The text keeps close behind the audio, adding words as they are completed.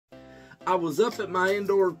I was up at my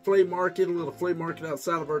indoor flea market, a little flea market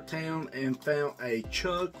outside of our town, and found a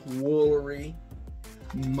Chuck Woolery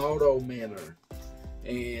moto minnow.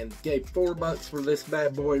 And gave $4 for this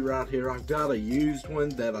bad boy right here. I've got a used one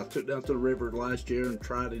that I took down to the river last year and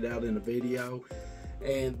tried it out in a video.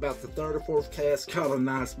 And about the third or fourth cast, caught a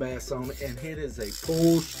nice bass on it. And it is a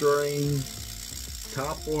full string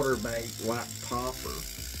topwater bait like popper.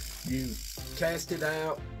 You cast it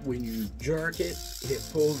out, when you jerk it, it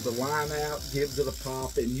pulls the line out, gives it a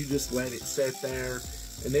pop, and you just let it sit there.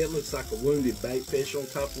 And it looks like a wounded bait fish on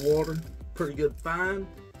top of water. Pretty good find.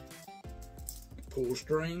 Full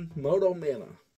string moto minnow.